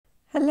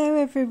Hello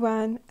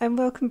everyone and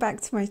welcome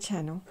back to my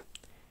channel.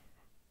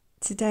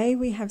 Today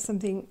we have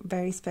something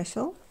very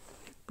special.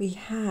 We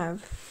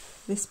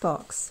have this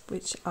box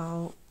which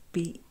I'll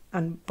be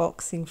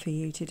unboxing for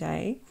you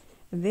today.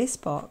 And this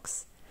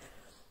box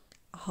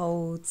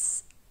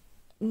holds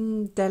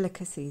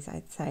delicacies,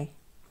 I'd say.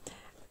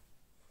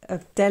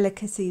 A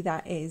delicacy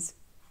that is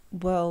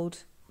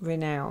world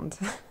renowned.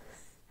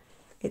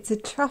 It's a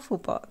truffle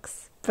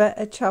box, but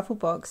a truffle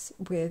box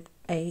with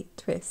a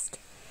twist.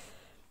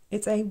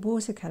 It's a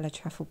watercolor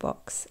truffle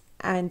box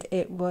and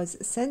it was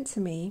sent to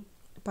me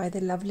by the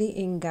lovely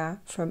Inga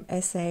from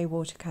Essee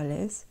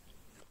watercolors,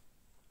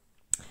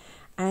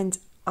 and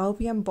I'll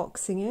be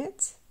unboxing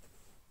it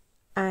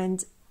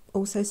and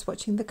also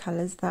swatching the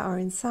colors that are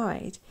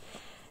inside.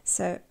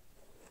 So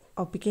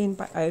I'll begin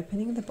by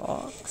opening the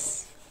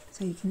box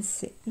so you can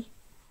see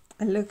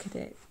and look at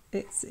it.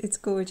 It's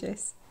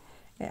gorgeous.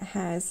 It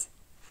has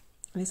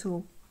a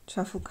little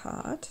truffle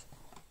card,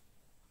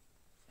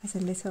 has a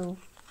little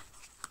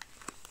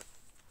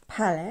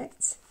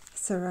palette,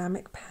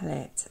 ceramic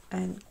palette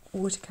and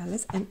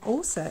watercolors, and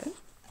also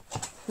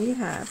we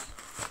have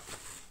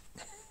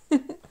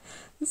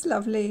this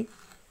lovely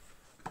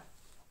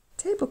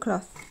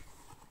tablecloth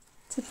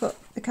to put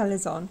the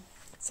colors on.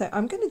 So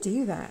I'm going to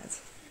do that.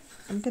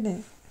 I'm going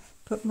to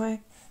put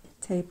my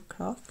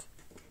tablecloth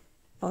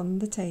on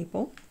the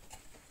table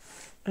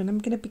and I'm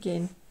going to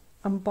begin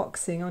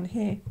unboxing on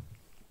here.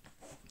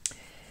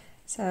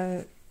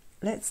 So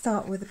let's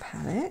start with the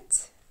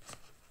palette.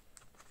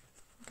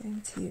 I'm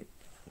going to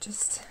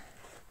just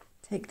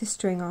take the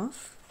string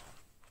off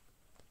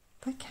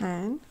if I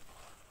can.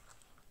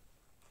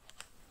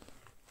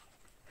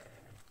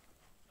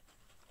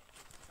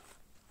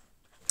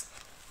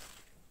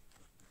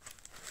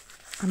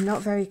 I'm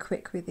not very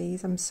quick with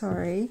these, I'm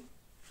sorry.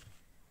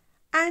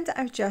 And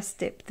I've just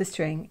dipped the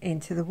string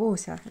into the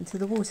water, into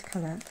the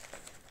watercolor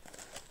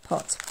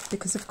pot,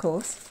 because of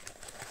course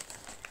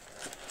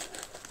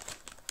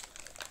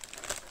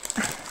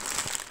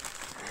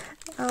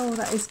oh,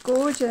 that is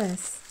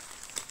gorgeous.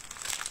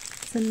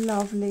 It's a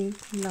lovely,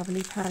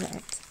 lovely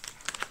palette.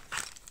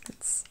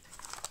 Let's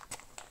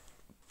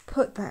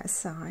put that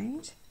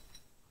aside.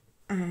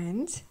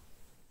 And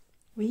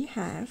we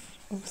have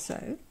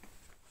also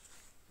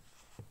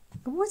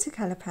a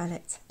watercolor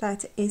palette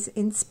that is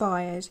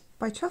inspired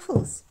by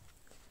Truffles.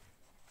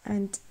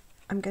 And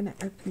I'm going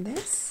to open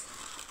this.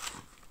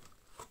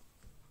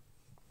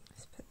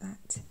 Let's put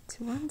that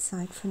to one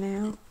side for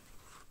now.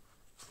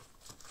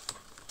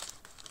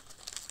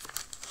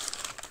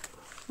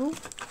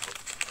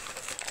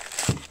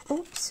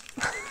 Oops.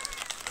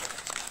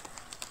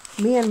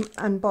 Me and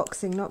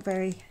unboxing, not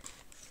very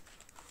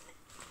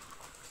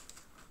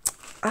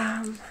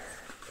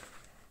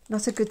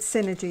not a good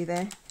synergy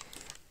there.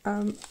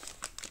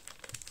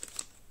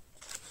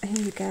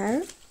 Here we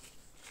go.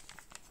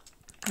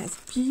 It's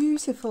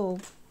beautiful.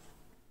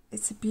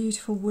 It's a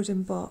beautiful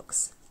wooden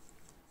box.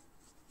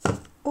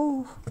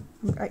 Oh,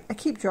 I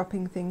keep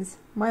dropping things.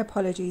 My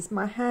apologies.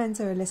 My hands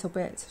are a little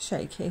bit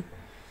shaky.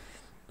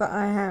 But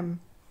I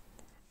am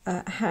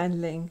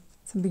handling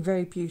something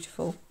very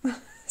beautiful.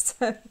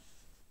 So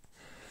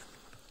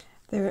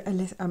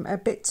I'm a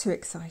bit too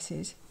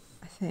excited,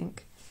 I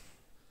think.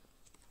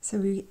 So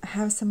we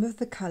have some of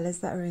the colours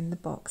that are in the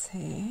box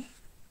here.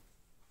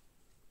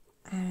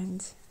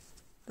 And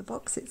the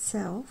box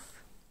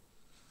itself,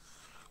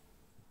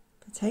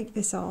 if I take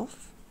this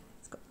off,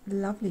 it's got a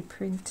lovely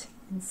print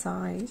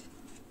inside.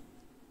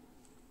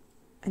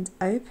 And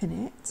open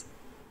it.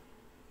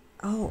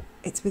 Oh,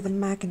 it's with a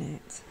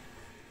magnet.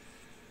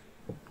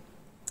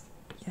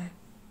 Yeah,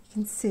 you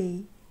can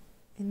see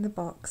in the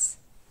box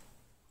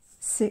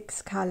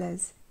 6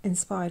 colours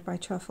inspired by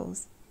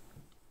Truffles.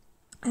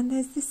 And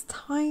there's this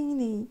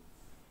tiny,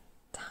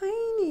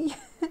 tiny,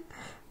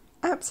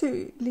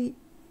 absolutely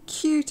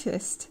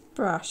cutest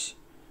brush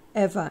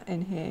ever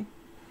in here.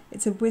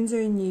 It's a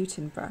Winsor &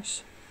 Newton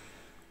brush.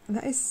 And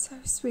that is so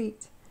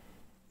sweet.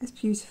 It's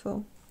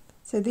beautiful.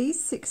 So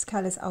these 6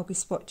 colours I'll be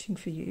swatching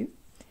for you.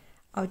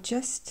 I'll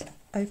just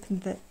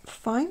open the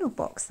final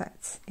box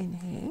that's in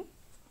here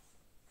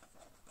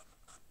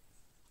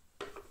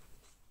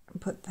and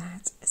put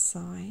that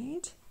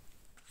aside.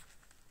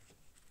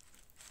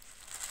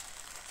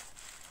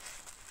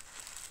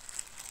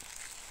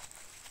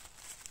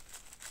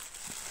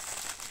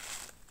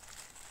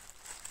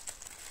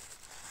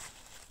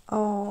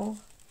 Oh,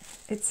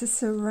 it's a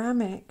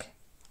ceramic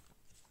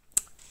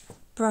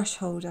brush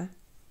holder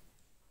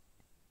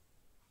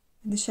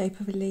in the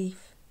shape of a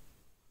leaf.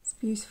 It's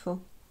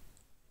beautiful.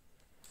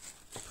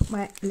 Put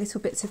my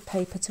little bits of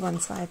paper to one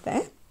side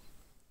there.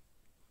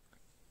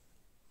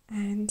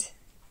 And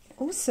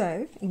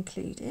also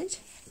included,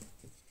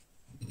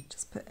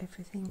 just put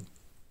everything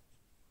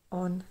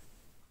on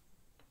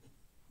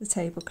the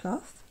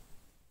tablecloth,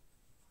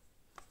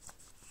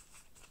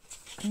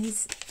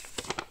 is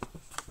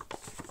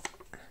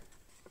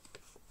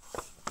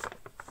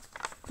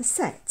the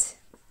set.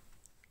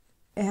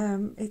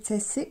 It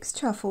says 6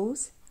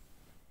 truffles,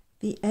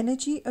 the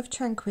energy of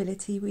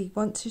tranquility we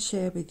want to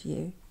share with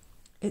you.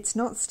 It's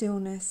not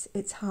stillness,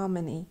 it's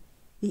harmony,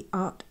 the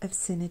art of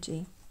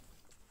synergy.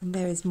 And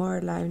there is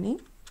Morelloni,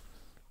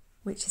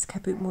 which is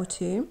Caput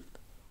Mortuum,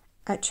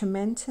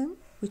 Atramentum,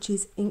 which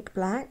is ink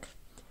black,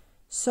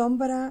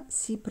 Sombra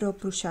Cipro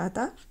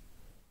Bruciata,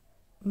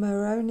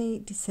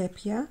 Marrone di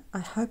Sepia, I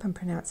hope I'm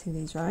pronouncing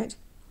these right,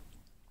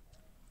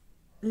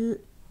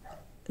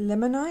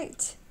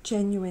 Lemonite,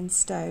 Genuine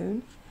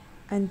Stone,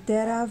 and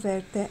Terra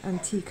Verde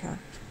Antica.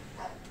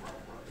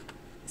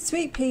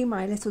 Sweet Pea,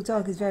 my little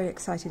dog, is very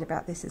excited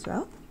about this as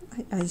well,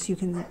 as you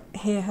can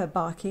hear her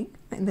barking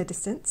in the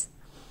distance.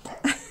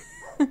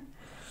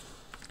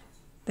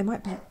 There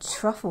might be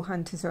truffle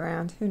hunters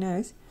around, who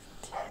knows.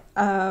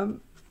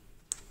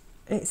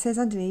 It says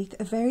underneath,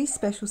 a very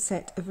special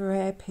set of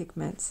rare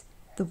pigments.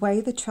 The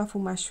way the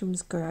truffle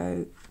mushrooms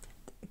grow,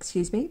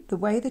 the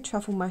way the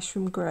truffle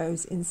mushroom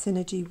grows in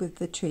synergy with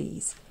the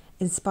trees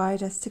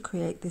inspired us to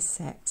create this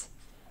set.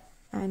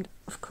 And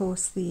of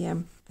course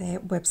their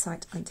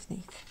website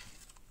underneath.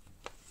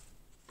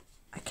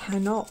 I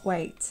cannot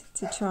wait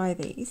to try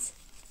these.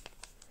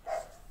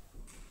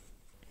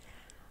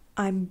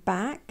 I'm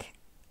back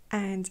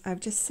and I've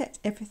just set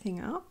everything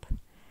up.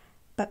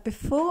 But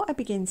before I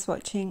begin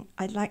swatching,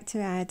 I'd like to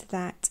add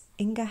that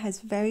Inga has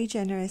very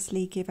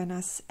generously given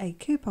us a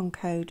coupon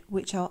code,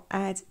 which I'll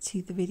add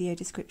to the video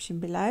description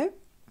below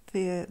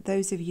for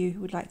those of you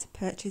who would like to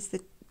purchase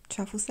the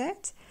truffle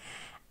set.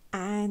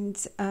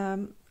 And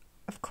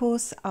of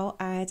course, I'll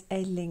add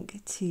a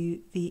link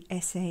to the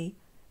Essee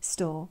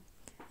store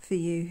for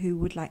you who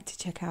would like to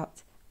check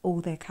out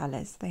all their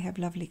colours. They have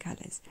lovely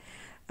colours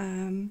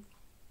and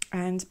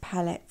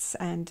palettes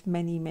and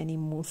many, many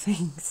more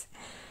things.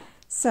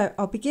 So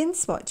I'll begin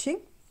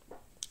swatching.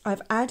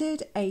 I've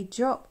added a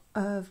drop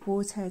of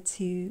water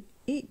to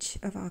each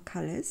of our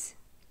colours,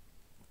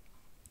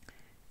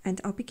 and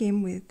I'll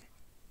begin with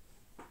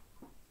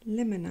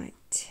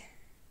Lemonite,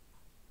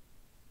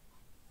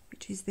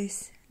 which is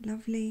this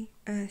lovely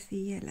earthy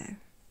yellow.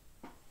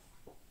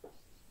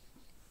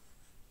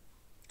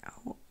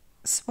 I'll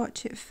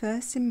swatch it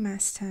first in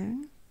mass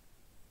tone.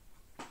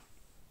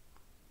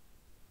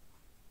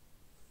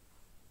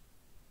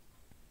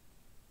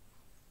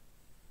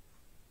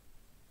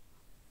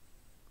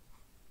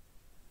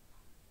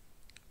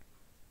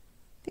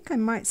 I think I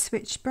might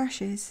switch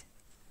brushes.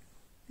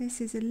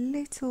 This is a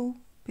little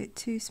bit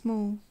too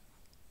small.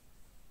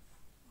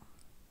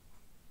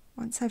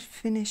 Once I've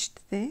finished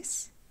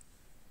this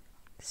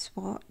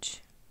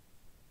swatch,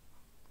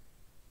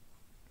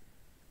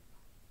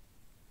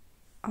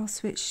 I'll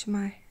switch to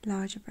my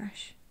larger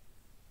brush.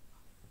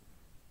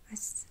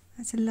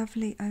 That's a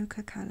lovely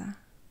ochre colour.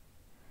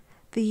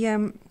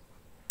 The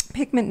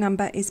pigment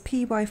number is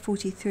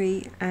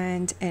PY43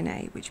 and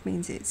NA, which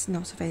means it's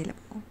not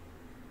available.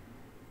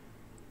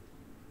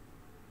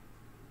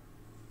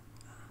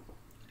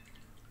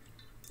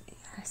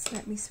 Yes,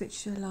 let me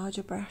switch to a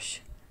larger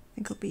brush. I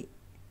think it'll be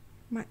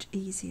much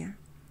easier.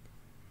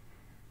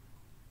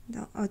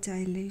 And I'll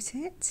dilute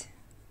it.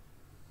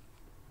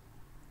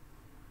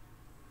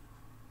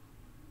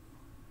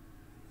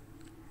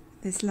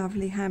 This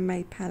lovely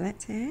handmade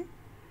palette here.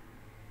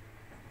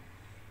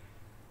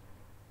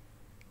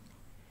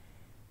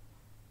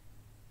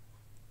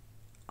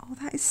 Oh,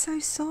 that is so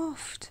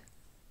soft.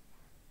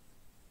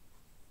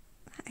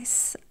 That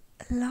is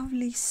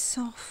lovely,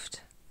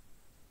 soft,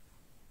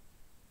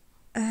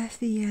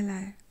 earthy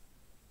yellow.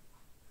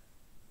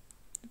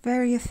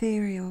 Very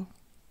ethereal.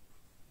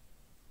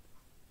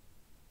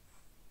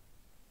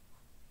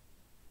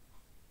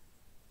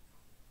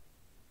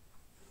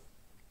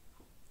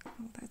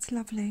 Oh, that's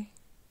lovely.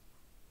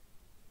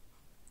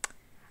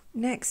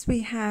 Next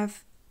we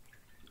have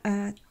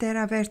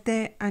Terra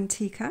Verde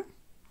Antica,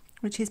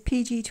 which is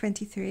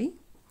PG23,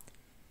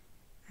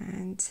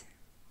 and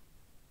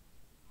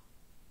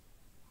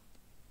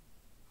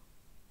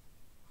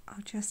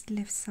I'll just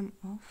lift some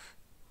off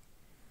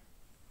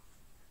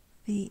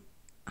the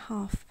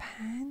half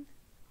pan.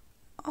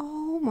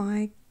 Oh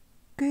my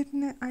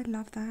goodness, I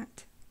love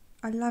that.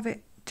 I love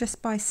it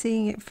just by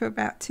seeing it for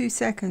about 2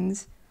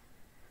 seconds.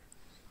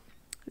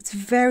 It's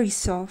very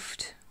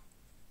soft.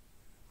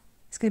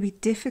 It's going to be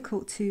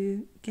difficult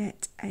to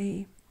get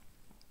a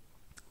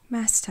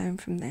mass tone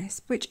from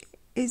this, which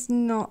is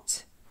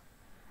not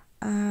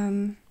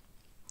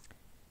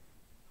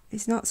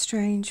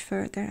strange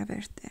for Terra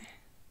Verde.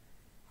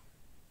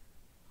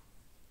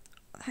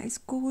 That is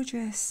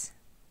gorgeous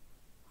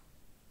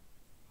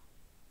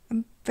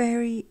and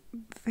very,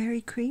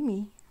 very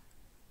creamy.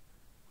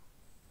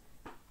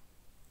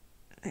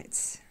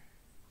 Let's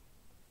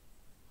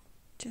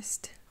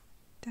just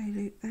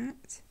dilute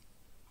that.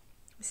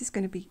 This is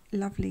going to be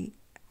lovely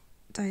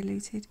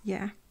diluted,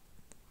 yeah.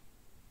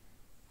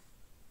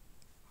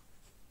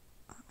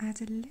 I'll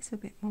add a little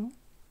bit more.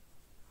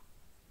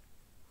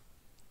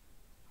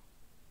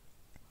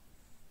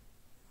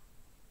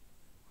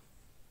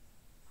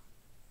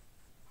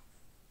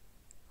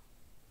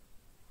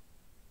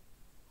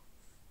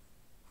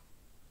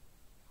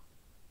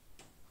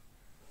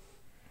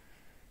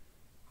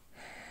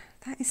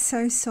 That is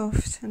so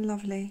soft and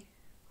lovely.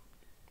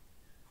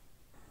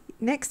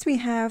 next we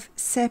have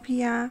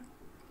sepia,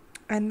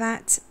 and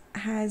that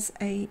has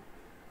a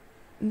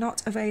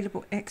not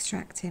available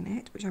extract in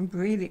it, which I'm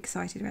really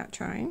excited about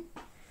trying.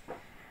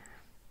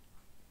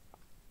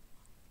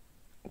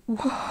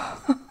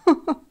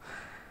 Whoa.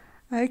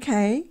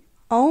 Okay.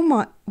 Oh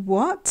my,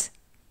 what?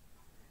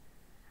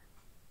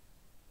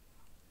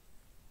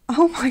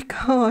 Oh my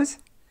God.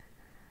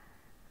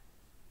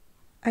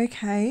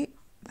 Okay,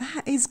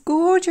 that is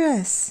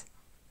gorgeous.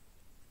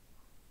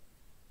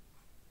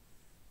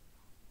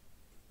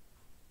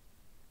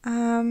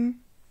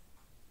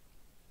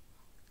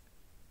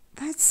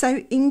 That's so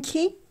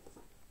inky,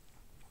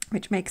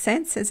 which makes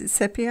sense as it's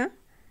sepia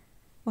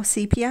or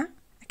sepia.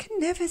 I can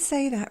never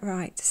say that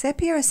right.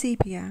 Sepia or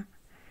sepia?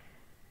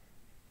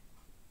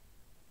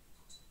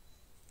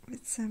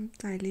 Let's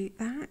dilute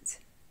that.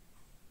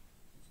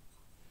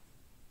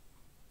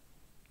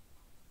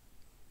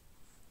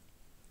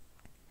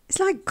 It's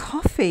like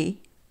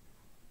coffee.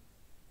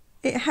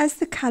 It has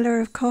the colour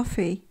of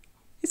coffee.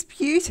 It's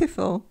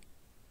beautiful.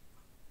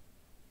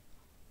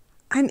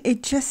 And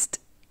it just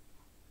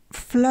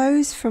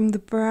flows from the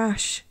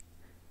brush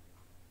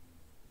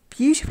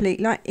beautifully,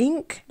 like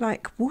ink,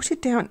 like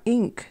watered down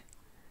ink.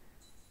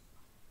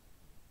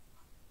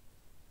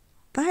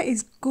 That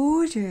is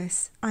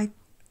gorgeous. I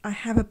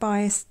have a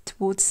bias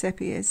towards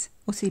sepias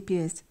or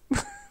sepias.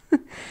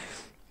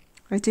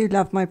 I do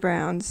love my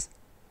browns,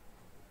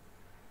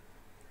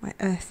 my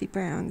earthy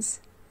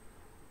browns.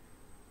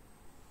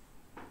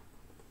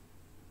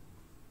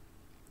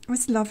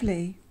 It's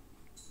lovely.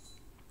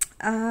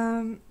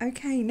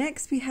 Okay,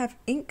 next we have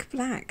ink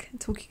black,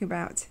 talking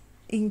about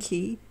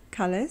inky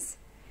colours.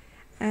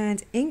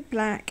 And ink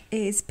black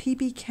is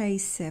PBK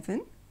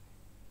 7.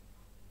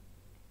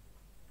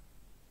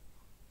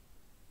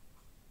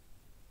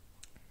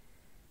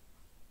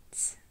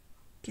 Let's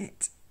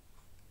get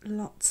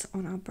lots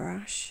on our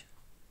brush.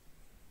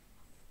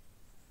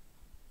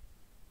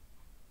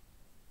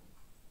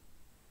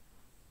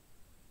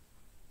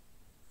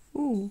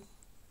 Ooh.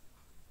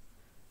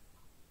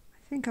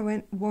 I think I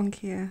went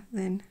wonkier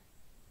than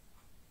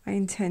I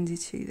intended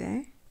to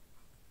there.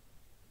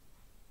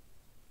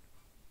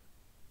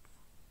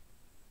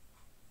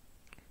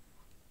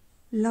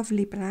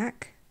 Lovely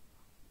black.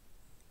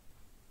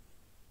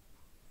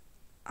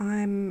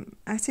 I'm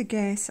at a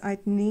guess,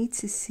 I'd need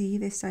to see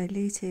this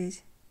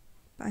diluted,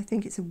 but I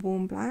think it's a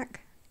warm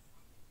black.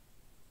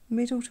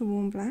 Middle to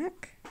warm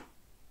black.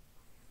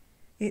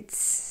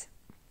 Its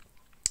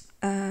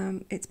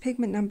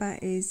pigment number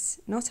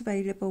is not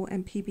available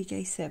and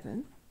PBK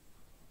 7.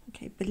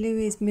 Okay, Baloo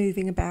is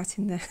moving about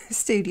in the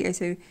studio,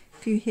 so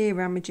if you hear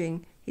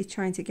rummaging, he's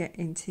trying to get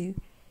into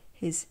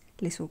his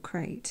little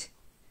crate.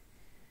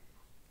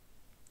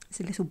 It's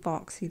a little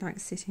box he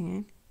likes sitting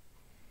in.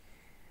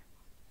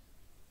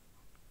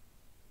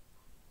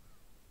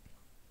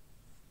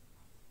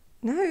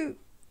 No,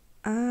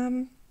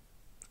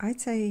 I'd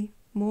say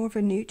more of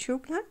a neutral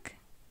black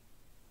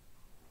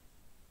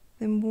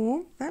than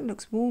warm. That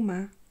looks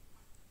warmer.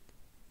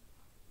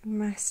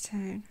 Mass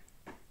tone.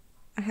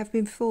 I have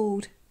been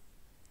fooled.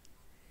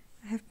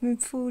 I have been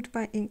fooled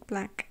by ink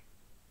black.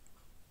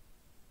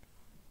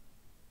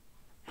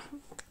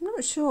 I'm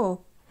not sure.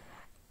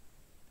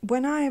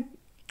 When I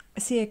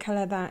see a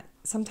colour that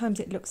sometimes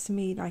it looks to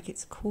me like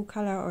it's a cool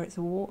colour or it's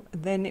a warm,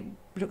 then it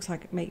looks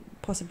like it may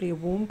possibly a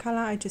warm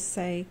colour, I just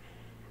say,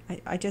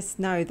 I just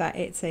know that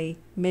it's a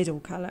middle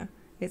colour.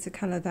 It's a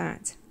colour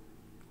that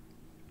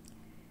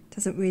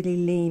doesn't really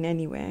lean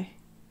anywhere.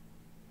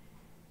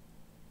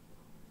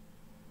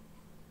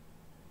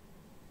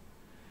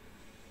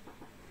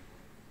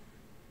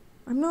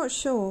 I'm not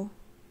sure.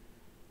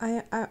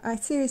 I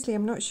seriously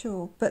am not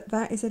sure, but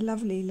that is a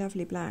lovely,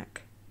 lovely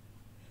black.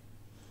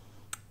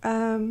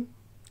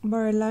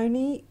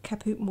 Morelloni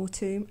Caput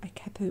Mortuum.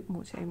 Caput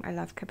Mortuum. I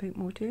love Caput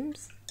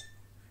Mortuums.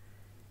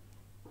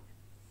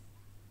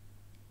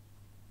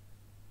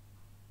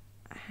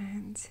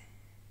 And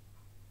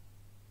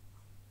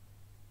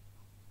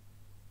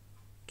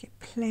get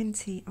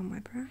plenty on my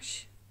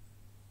brush.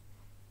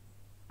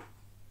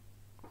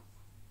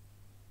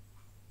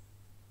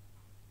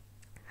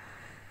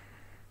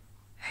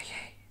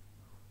 Okay.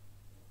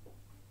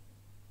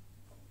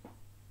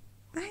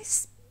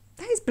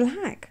 That is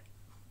black.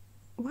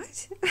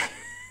 What? That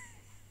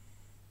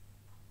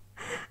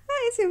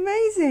is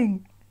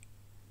amazing.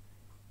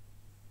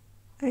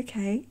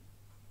 Okay.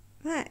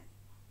 That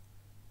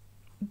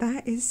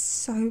is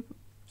so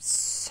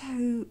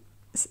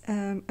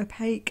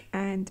opaque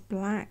and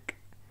black.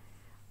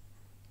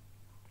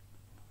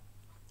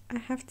 I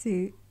have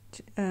to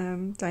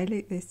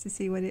dilute this to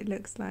see what it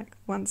looks like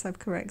once I've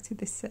corrected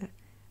this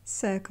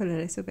circle a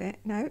little bit.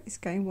 No, it's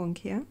going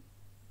wonkier.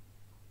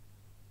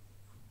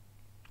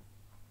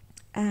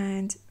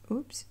 And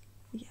oops,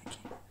 yeah,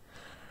 okay.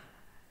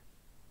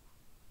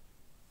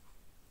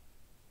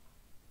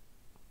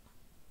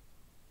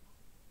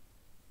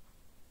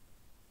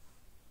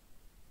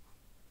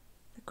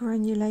 The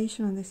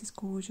granulation on this is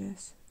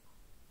gorgeous.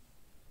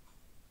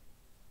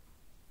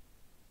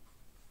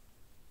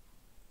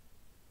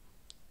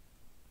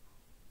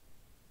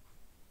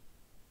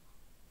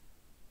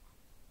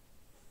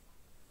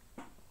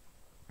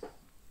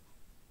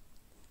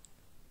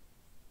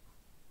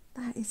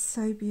 is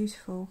so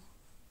beautiful.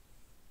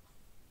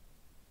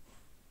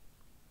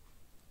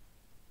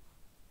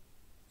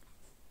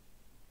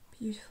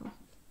 Beautiful.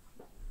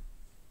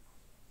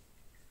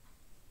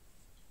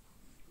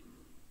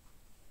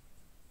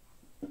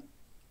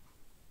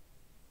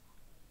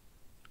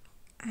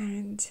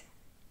 And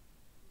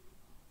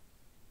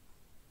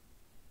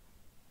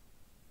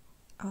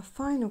our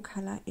final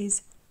colour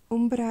is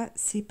Umbra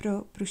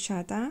Cipro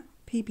Brushada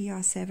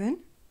PBR7.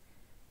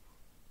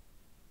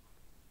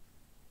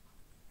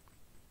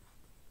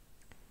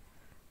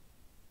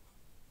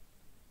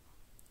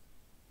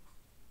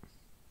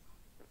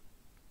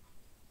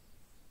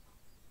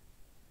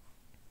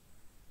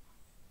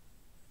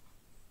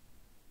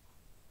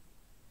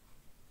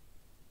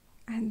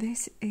 And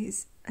this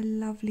is a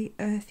lovely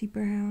earthy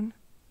brown.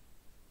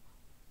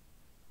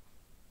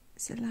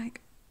 So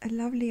like a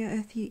lovely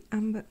earthy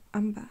umber.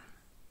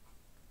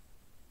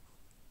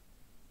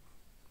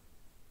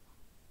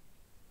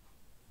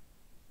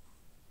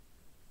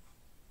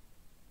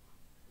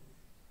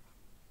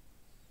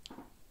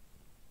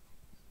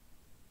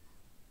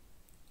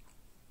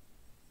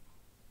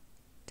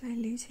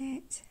 Dilute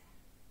it.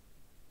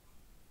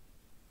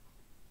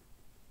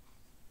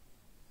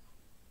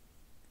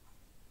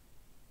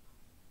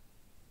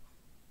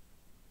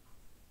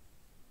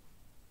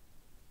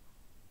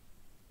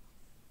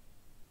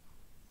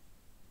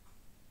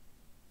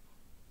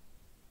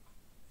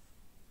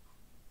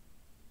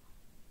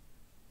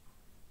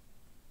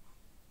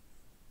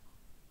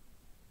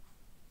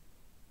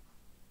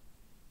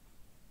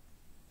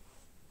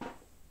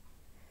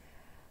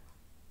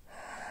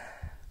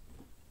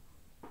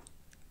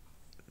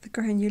 The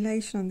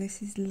granulation on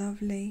this is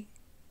lovely,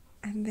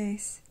 and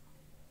this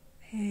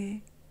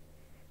here,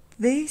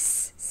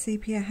 this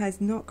sepia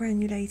has not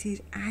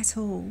granulated at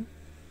all.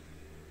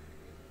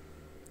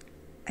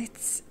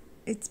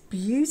 It's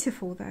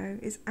beautiful though,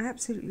 it's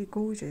absolutely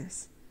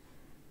gorgeous.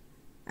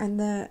 And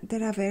the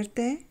Della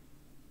Verde,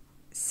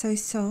 so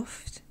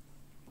soft,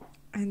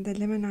 and the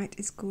Lemonite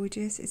is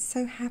gorgeous. It's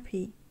so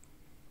happy.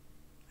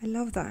 I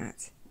love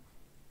that.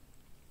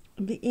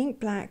 The ink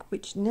black,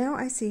 which now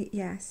I see,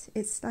 yes,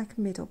 it's like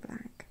a middle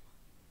black.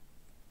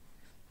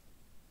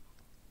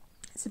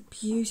 It's a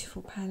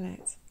beautiful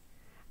palette,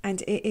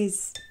 and it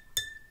is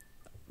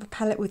a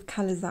palette with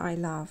colours that I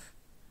love.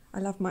 I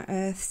love my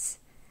earths,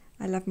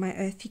 I love my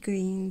earthy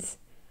greens,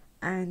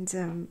 and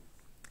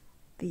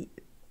the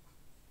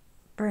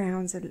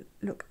browns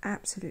look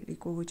absolutely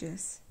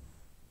gorgeous,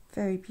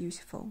 very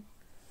beautiful.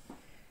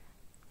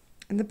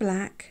 And the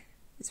black,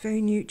 it's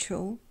very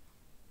neutral.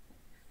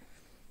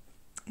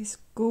 It's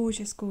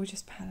gorgeous,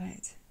 gorgeous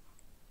palette.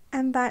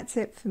 And that's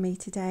it for me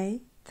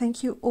today.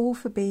 Thank you all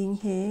for being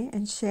here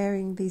and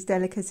sharing these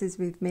delicacies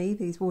with me,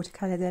 these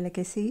watercolour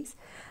delicacies.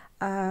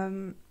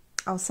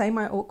 I'll say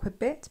my awkward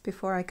bit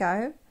before I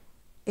go.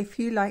 If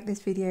you like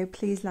this video,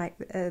 please like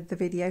the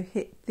video,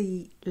 hit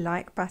the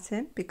like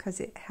button because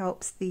it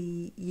helps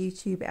the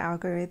YouTube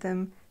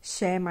algorithm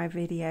share my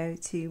video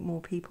to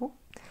more people.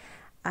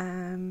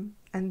 And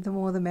the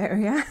more the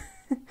merrier.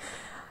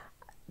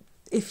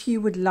 If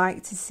you would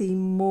like to see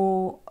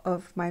more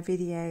of my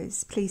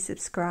videos, please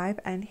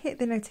subscribe and hit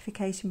the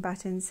notification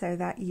button so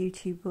that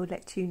YouTube will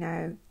let you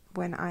know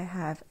when I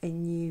have a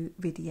new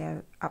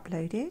video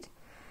uploaded.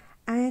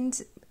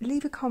 And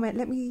leave a comment,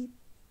 let me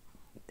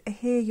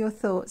hear your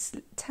thoughts.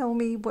 Tell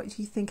me what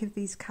you think of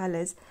these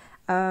colours.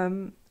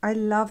 I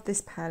love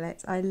this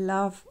palette. I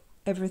love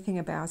everything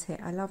about it.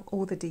 I love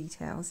all the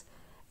details.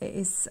 It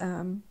is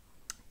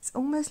it's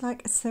almost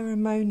like a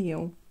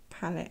ceremonial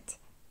palette,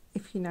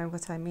 if you know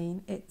what I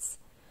mean. It's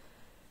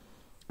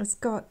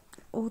got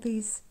all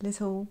these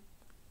little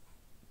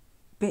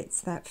bits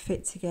that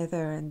fit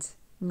together and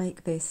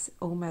make this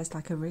almost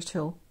like a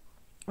ritual.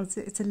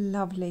 It's a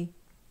lovely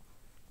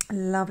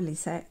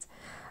set.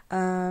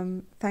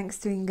 Thanks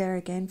to Inga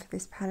again for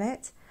this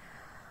palette.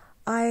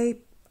 I'm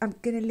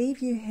going to leave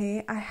you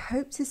here. I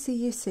hope to see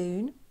you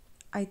soon.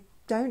 I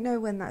don't know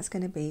when that's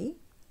going to be,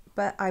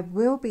 but I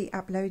will be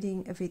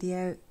uploading a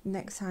video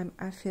next time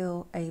I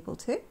feel able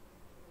to.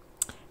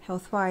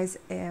 Health-wise,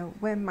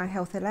 when my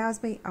health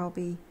allows me, I'll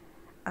be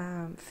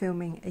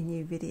filming a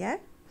new video.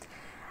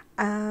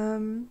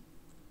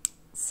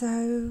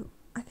 So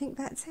I think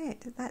that's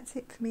it. That's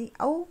it for me.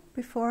 Oh,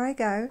 before I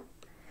go,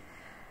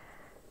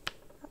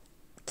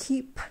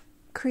 keep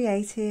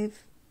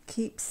creative,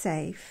 keep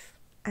safe,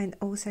 and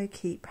also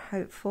keep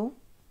hopeful,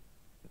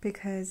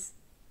 because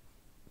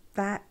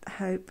that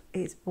hope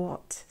is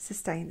what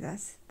sustains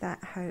us.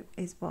 That hope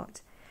is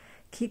what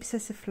keeps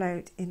us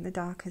afloat in the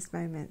darkest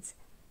moments.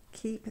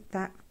 Keep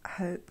that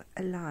hope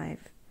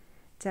alive.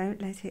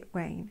 Don't let it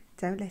wane.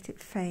 Don't let it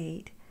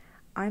fade.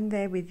 I'm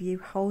there with you,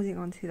 holding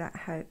on to that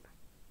hope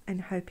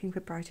and hoping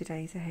for brighter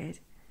days ahead.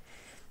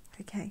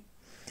 Okay.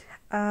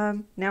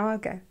 Now I'll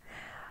go.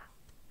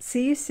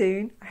 See you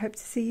soon. I hope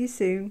to see you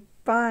soon.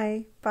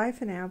 Bye. Bye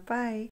for now. Bye.